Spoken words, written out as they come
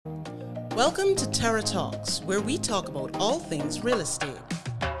Welcome to Terra Talks, where we talk about all things real estate.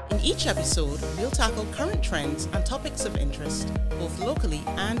 In each episode, we'll tackle current trends and topics of interest, both locally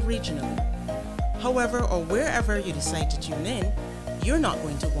and regionally. However or wherever you decide to tune in, you're not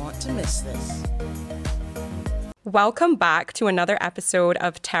going to want to miss this. Welcome back to another episode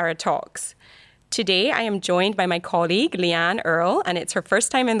of Terra Talks. Today, I am joined by my colleague, Leanne Earle, and it's her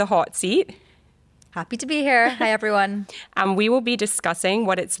first time in the hot seat. Happy to be here. Hi, everyone. And we will be discussing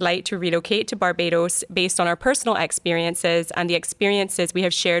what it's like to relocate to Barbados based on our personal experiences and the experiences we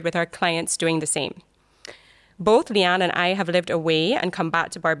have shared with our clients doing the same. Both Leanne and I have lived away and come back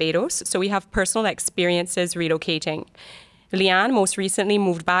to Barbados, so we have personal experiences relocating. Leanne most recently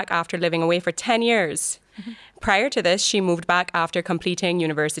moved back after living away for 10 years. Prior to this, she moved back after completing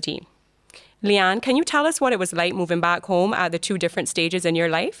university. Leanne, can you tell us what it was like moving back home at the two different stages in your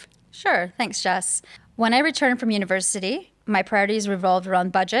life? Sure. Thanks, Jess. When I returned from university, my priorities revolved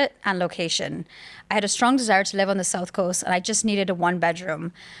around budget and location. I had a strong desire to live on the South Coast, and I just needed a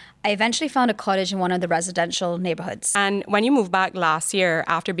one-bedroom. I eventually found a cottage in one of the residential neighborhoods. And when you moved back last year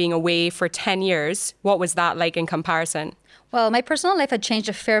after being away for 10 years, what was that like in comparison? Well, my personal life had changed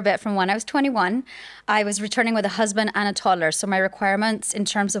a fair bit from when I was 21. I was returning with a husband and a toddler, so my requirements in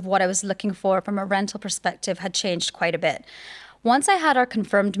terms of what I was looking for from a rental perspective had changed quite a bit. Once I had our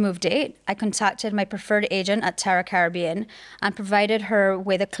confirmed move date, I contacted my preferred agent at Terra Caribbean and provided her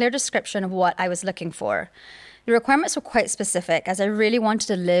with a clear description of what I was looking for. The requirements were quite specific, as I really wanted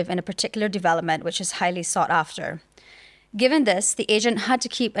to live in a particular development which is highly sought after. Given this, the agent had to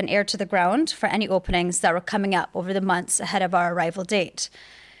keep an ear to the ground for any openings that were coming up over the months ahead of our arrival date.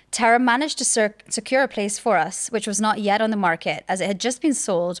 Terra managed to secure a place for us, which was not yet on the market, as it had just been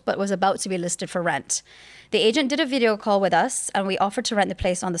sold but was about to be listed for rent. The agent did a video call with us, and we offered to rent the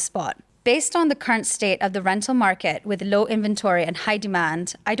place on the spot. Based on the current state of the rental market with low inventory and high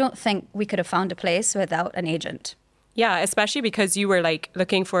demand, I don't think we could have found a place without an agent. Yeah, especially because you were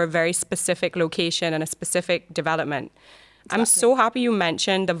looking for a very specific location and a specific development. Exactly. I'm so happy you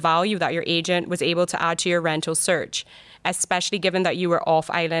mentioned the value that your agent was able to add to your rental search, especially given that you were off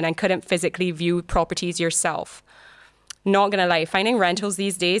island and couldn't physically view properties yourself. Not gonna lie, finding rentals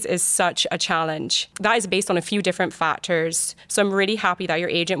these days is such a challenge. That is based on a few different factors. So I'm really happy that your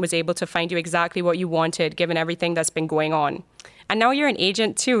agent was able to find you exactly what you wanted, given everything that's been going on. And now you're an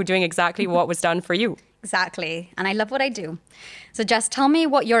agent too, doing exactly what was done for you. Exactly. And I love what I do. So Jess, tell me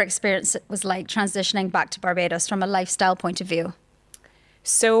what your experience was like transitioning back to Barbados from a lifestyle point of view.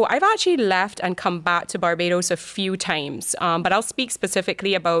 So I've actually left and come back to Barbados a few times, but I'll speak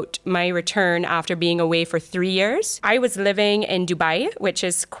specifically about my return after being away for 3 years. I was living in Dubai, which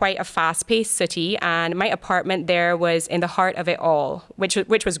is quite a fast-paced city, and my apartment there was in the heart of it all, which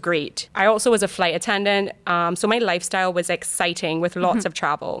was great. I also was a flight attendant, so my lifestyle was exciting with lots of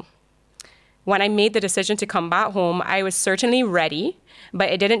travel. When I made the decision to come back home, I was certainly ready, but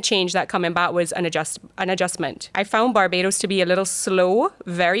it didn't change that coming back was an adjustment. I found Barbados to be a little slow,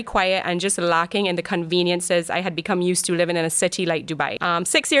 very quiet, and just lacking in the conveniences I had become used to living in a city like Dubai.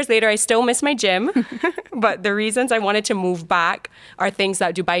 6 years later, I still miss my gym, but the reasons I wanted to move back are things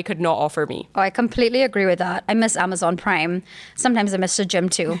that Dubai could not offer me. Oh, I completely agree with that. I miss Amazon Prime. Sometimes I miss the gym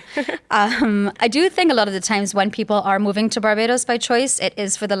too. I do think a lot of the times when people are moving to Barbados by choice, it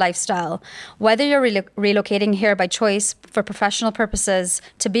is for the lifestyle. Whether you're relocating here by choice for professional purposes,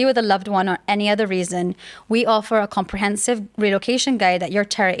 to be with a loved one, or any other reason, we offer a comprehensive relocation guide that your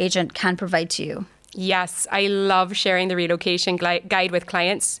Terra agent can provide to you. Yes, I love sharing the relocation guide with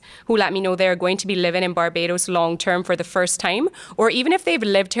clients who let me know they're going to be living in Barbados long term for the first time, or even if they've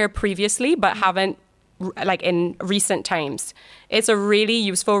lived here previously but haven't in recent times. It's a really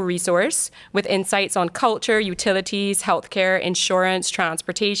useful resource with insights on culture, utilities, healthcare, insurance,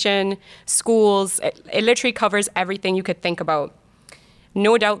 transportation, schools. It literally covers everything you could think about.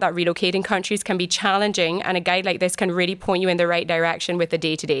 No doubt that relocating countries can be challenging, and a guide like this can really point you in the right direction with the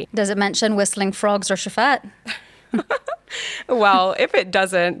day-to-day. Does it mention whistling frogs or shafat? Well, if it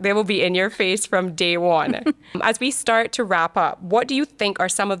doesn't, they will be in your face from day one. As we start to wrap up, what do you think are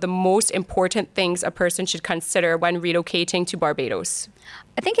some of the most important things a person should consider when relocating to Barbados?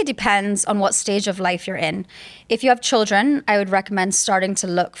 I think it depends on what stage of life you're in. If you have children, I would recommend starting to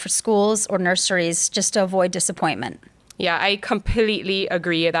look for schools or nurseries just to avoid disappointment. Yeah, I completely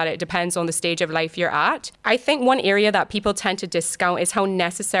agree that it depends on the stage of life you're at. I think one area that people tend to discount is how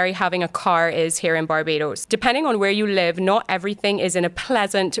necessary having a car is here in Barbados. Depending on where you live, not everything is in a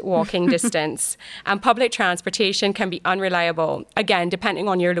pleasant walking distance, and public transportation can be unreliable, again, depending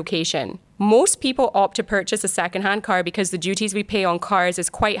on your location. Most people opt to purchase a second-hand car because the duties we pay on cars is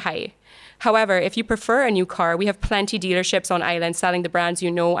quite high. However, if you prefer a new car, we have plenty dealerships on island selling the brands you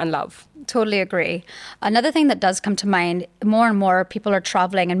know and love. totally agree. Another thing that does come to mind, more and more people are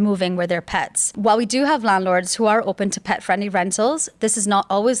traveling and moving with their pets. While we do have landlords who are open to pet-friendly rentals, this is not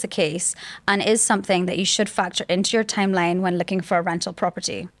always the case and is something that you should factor into your timeline when looking for a rental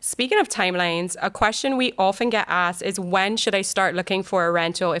property. Speaking of timelines, a question we often get asked is, when should I start looking for a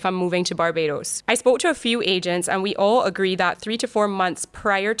rental if I'm moving to Barbados? I spoke to a few agents and we all agree that 3 to 4 months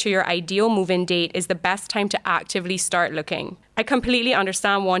prior to your ideal move-in date is the best time to actively start looking. I completely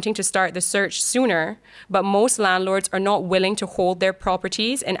understand wanting to start the search sooner, but most landlords are not willing to hold their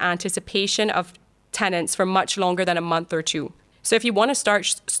properties in anticipation of tenants for much longer than a month or two. So if you want to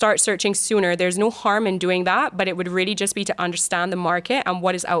start searching sooner, there's no harm in doing that, but it would really just be to understand the market and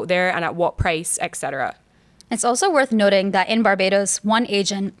what is out there and at what price, etc. It's also worth noting that in Barbados, one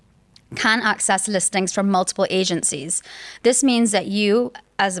agent can access listings from multiple agencies. This means that you,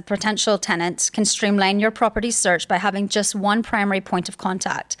 as a potential tenant, can streamline your property search by having just one primary point of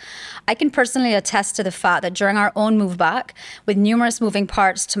contact. I can personally attest to the fact that during our own move back, with numerous moving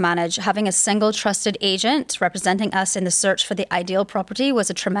parts to manage, having a single trusted agent representing us in the search for the ideal property was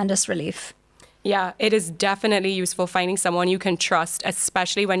a tremendous relief. Yeah, it is definitely useful finding someone you can trust,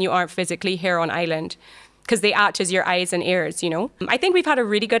 especially when you aren't physically here on island, because they act as your eyes and ears, you know? I think we've had a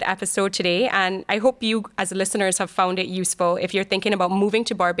really good episode today, and I hope you as listeners have found it useful if you're thinking about moving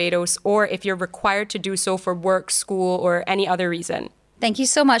to Barbados or if you're required to do so for work, school, or any other reason. Thank you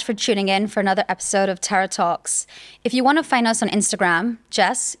so much for tuning in for another episode of Terra Talks. If you want to find us on Instagram,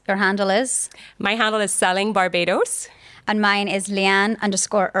 Jess, your handle is? My handle is Selling Barbados. And mine is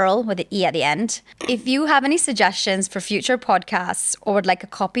Leanne_Earl with an E at the end. If you have any suggestions for future podcasts or would like a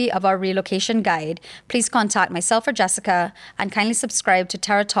copy of our relocation guide, please contact myself or Jessica and kindly subscribe to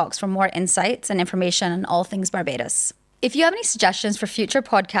Terra Talks for more insights and information on all things Barbados. If you have any suggestions for future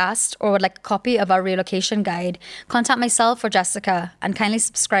podcasts or would like a copy of our relocation guide, contact myself or Jessica and kindly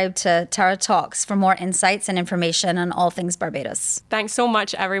subscribe to Terra Talks for more insights and information on all things Barbados. Thanks so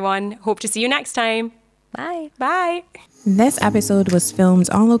much, everyone. Hope to see you next time. Bye. Bye. This episode was filmed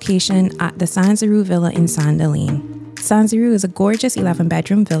on location at the Sanzaru Villa in Sand Lane. Sanzaru is a gorgeous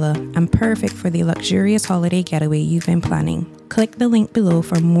 11-bedroom villa and perfect for the luxurious holiday getaway you've been planning. Click the link below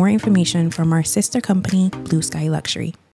for more information from our sister company, Blue Sky Luxury.